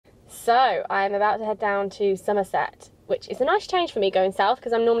So I'm about to head down to Somerset, which is a nice change for me going south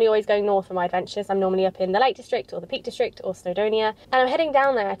because I'm normally always going north for my adventures. I'm normally up in the Lake District or the Peak District or Snowdonia, and I'm heading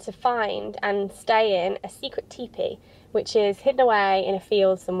down there to find and stay in a secret teepee, which is hidden away in a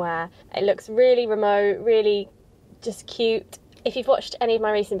field somewhere. It looks really remote, really just cute. If you've watched any of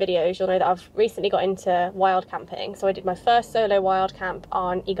my recent videos, you'll know that I've recently got into wild camping. So I did my first solo wild camp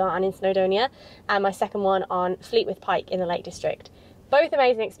on Egarton in Snowdonia and my second one on Fleetwith Pike in the Lake District. Both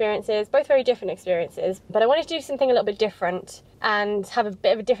amazing experiences, both very different experiences, but I wanted to do something a little bit different and have a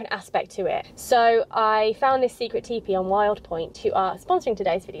bit of a different aspect to it. So I found this secret teepee on Wildpoint, who are sponsoring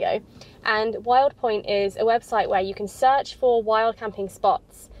today's video. And Wildpoint is a website where you can search for wild camping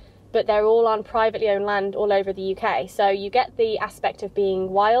spots, but they're all on privately owned land all over the UK. So you get the aspect of being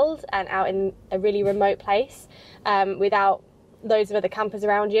wild and out in a really remote place without loads of other campers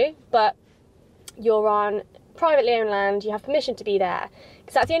around you, but you're on privately owned land, you have permission to be there.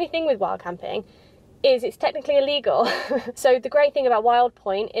 Because that's the only thing with wild camping, is it's technically illegal. So the great thing about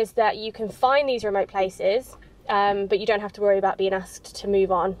Wildpoint is that you can find these remote places, but you don't have to worry about being asked to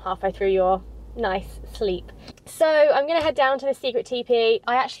move on halfway through your nice sleep. So I'm going to head down to the secret teepee.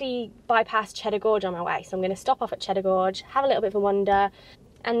 I actually bypassed Cheddar Gorge on my way, so I'm going to stop off at Cheddar Gorge, have a little bit of a wander,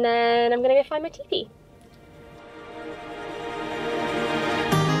 and then I'm going to go find my teepee.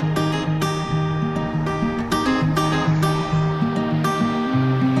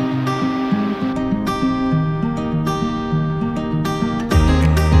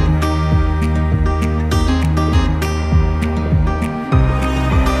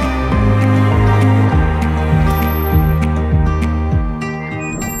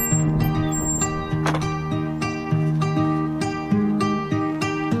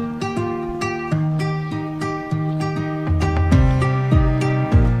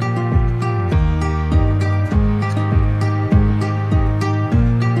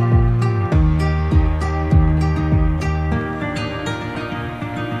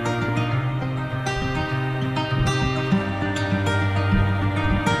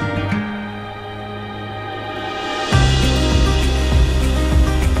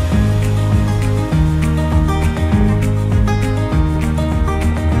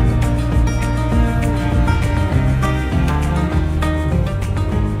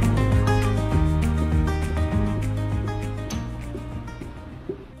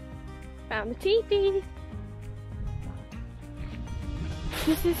 Found the teepee.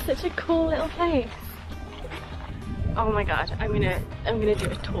 This is such a cool little place. Oh my god, I'm gonna do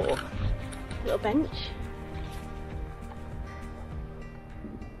a tour. Little bench.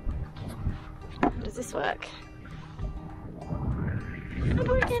 How does this work? How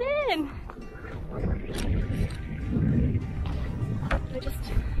do I get in?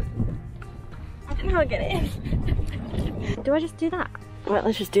 I don't know how to get in. Do I just do that? Well,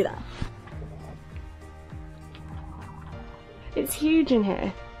 let's just do that. It's huge in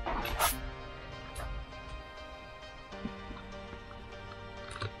here.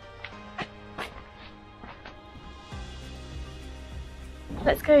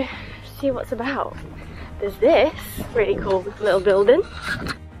 Let's go see what's about. There's this really cool little building.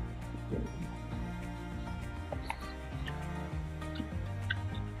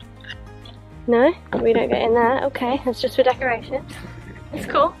 No, we don't get in there. Okay, that's just for decoration. It's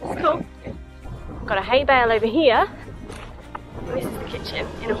cool, it's cool. Got a hay bale over here. This is the kitchen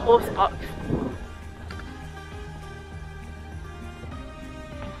in a horse box.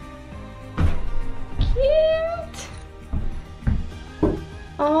 Cute!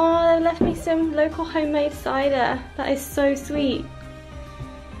 Oh, they left me some local homemade cider. That is so sweet.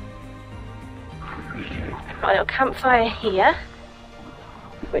 Got a little campfire here,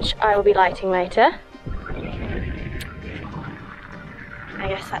 which I will be lighting later. I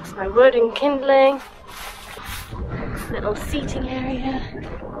guess that's my wood and kindling. Little seating area.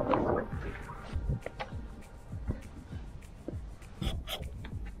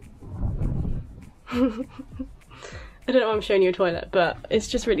 I don't know why I'm showing you a toilet, but it's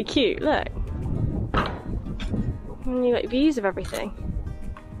just really cute, look. And you got views of everything.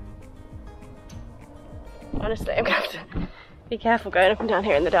 Honestly, I'm gonna have to be careful going up and down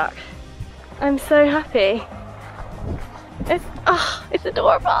here in the dark. I'm so happy. It's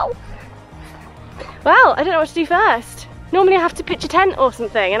adorable. Well, I don't know what to do first. Normally I have to pitch a tent or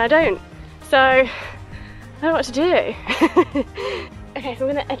something, and I don't. So, I don't know what to do. Okay, so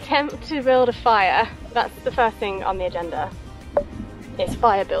I'm going to attempt to build a fire. That's the first thing on the agenda. It's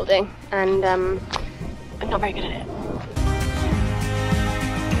fire building, and I'm not very good at it.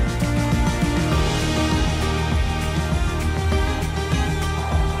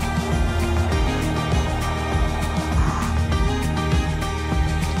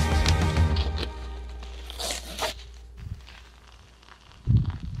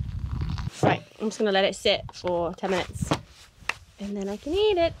 I'm just gonna let it sit for 10 minutes and then I can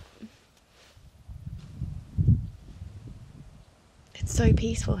eat it. It's so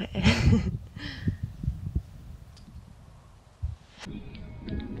peaceful here.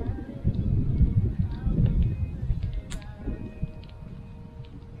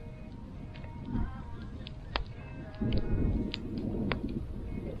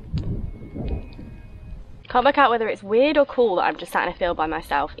 Can't work out whether it's weird or cool that I'm just sat in a field by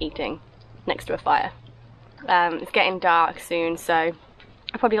myself eating next to a fire. It's getting dark soon, so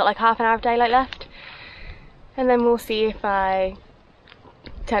I've probably got like half an hour of daylight left, and then we'll see if I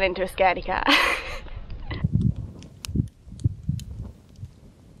turn into a scaredy cat.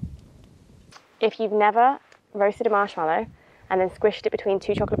 If you've never roasted a marshmallow and then squished it between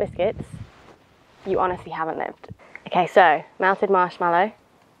 2 chocolate biscuits, you honestly haven't lived. Okay, so melted marshmallow,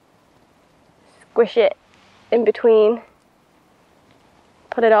 squish it in between,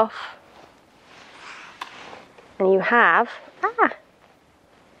 put it off, and you have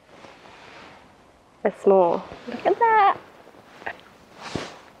a small, look at that.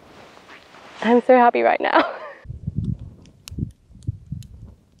 I'm so happy right now.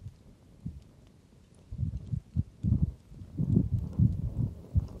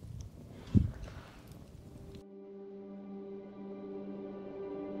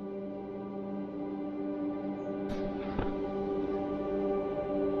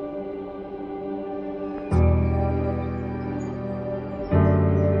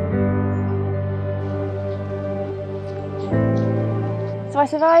 So I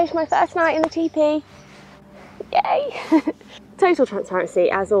survived my first night in the teepee. Yay! Total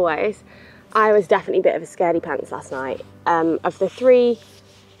transparency, as always, I was definitely a bit of a scaredy pants last night. Of the 3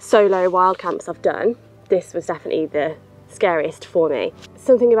 solo wild camps I've done, this was definitely the scariest for me.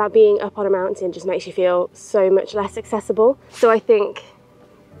 Something about being up on a mountain just makes you feel so much less accessible. So I think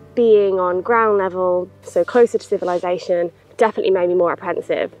being on ground level, so closer to civilization, definitely made me more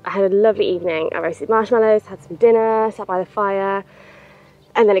apprehensive. I had a lovely evening. I roasted marshmallows, had some dinner, sat by the fire,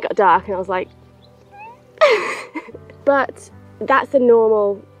 and then it got dark and I was like, but that's a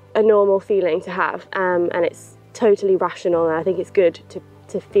normal feeling to have, and it's totally rational, and I think it's good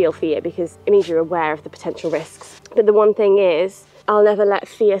to feel fear because it means you're aware of the potential risks. But the one thing is, I'll never let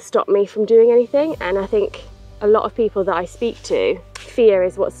fear stop me from doing anything, and I think a lot of people that I speak to, fear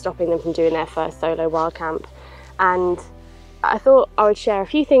is what's stopping them from doing their first solo wild camp. And I thought I would share a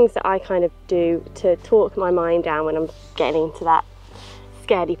few things that I kind of do to talk my mind down when I'm getting into that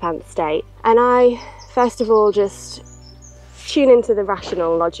scaredy pants state. And I, first of all, just tune into the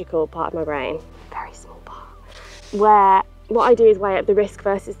rational, logical part of my brain, very small part, where what I do is weigh up the risk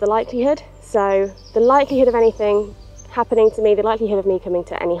versus the likelihood. So the likelihood of anything happening to me, the likelihood of me coming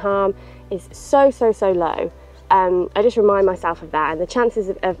to any harm is so low. I just remind myself of that, and the chances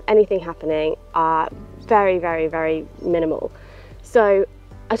of anything happening are very minimal. So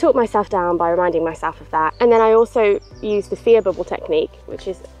I talk myself down by reminding myself of that. And then I also use the fear bubble technique, which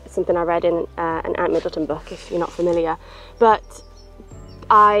is something I read in an Ant Middleton book, if you're not familiar. But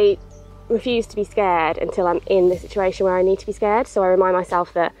I refuse to be scared until I'm in the situation where I need to be scared. So I remind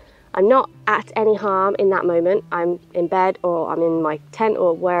myself that I'm not at any harm in that moment. I'm in bed, or I'm in my tent,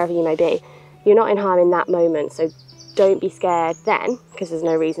 or wherever you may be. You're not in harm in that moment, so don't be scared then, because there's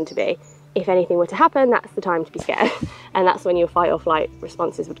no reason to be. If anything were to happen, that's the time to be scared. And that's when your fight or flight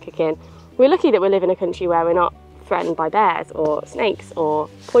responses would kick in. We're lucky that we live in a country where we're not threatened by bears or snakes or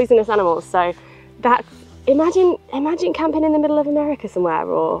poisonous animals. So that's, imagine camping in the middle of America somewhere,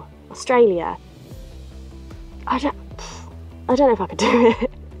 or Australia. I don't know if I could do it.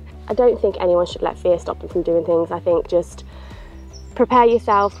 I don't think anyone should let fear stop them from doing things. I think just prepare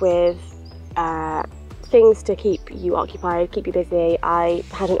yourself with things to keep you occupied, keep you busy. I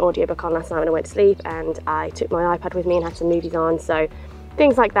had an audiobook on last night when I went to sleep, and I took my iPad with me and had some movies on. So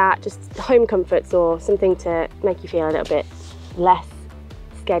things like that, just home comforts or something to make you feel a little bit less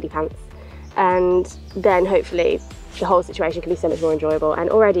scaredy pants. And then hopefully the whole situation can be so much more enjoyable. And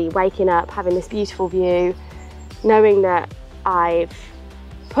already waking up, having this beautiful view, knowing that I've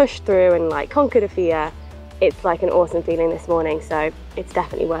pushed through and like conquered a fear, it's like an awesome feeling this morning. So it's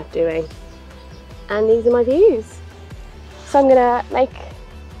definitely worth doing. And these are my views. So I'm gonna make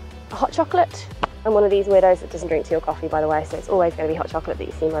a hot chocolate. I'm one of these weirdos that doesn't drink tea or coffee, by the way, so it's always gonna be hot chocolate that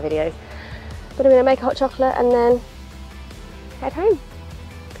you see in my videos. But I'm gonna make a hot chocolate and then head home.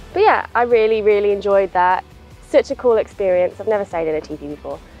 But yeah, I really enjoyed that. Such a cool experience. I've never stayed in a teepee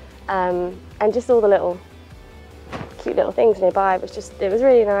before. And just all the little cute little things nearby, it was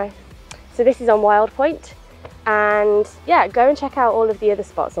really nice. So this is on Wildpoint. And yeah, go and check out all of the other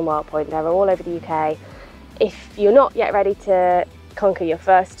spots on Wildpoint. They're all over the UK. If you're not yet ready to conquer your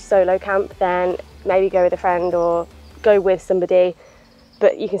first solo camp, then maybe go with a friend or go with somebody,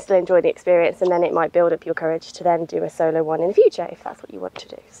 but you can still enjoy the experience, and then it might build up your courage to then do a solo one in the future if that's what you want to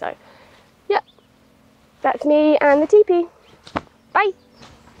do. So yeah, that's me and the teepee. Bye.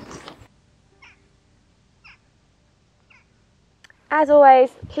 As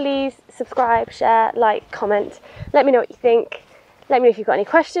always, please subscribe, share, like, comment. Let me know what you think. Let me know if you've got any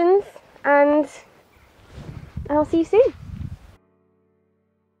questions, and I'll see you soon.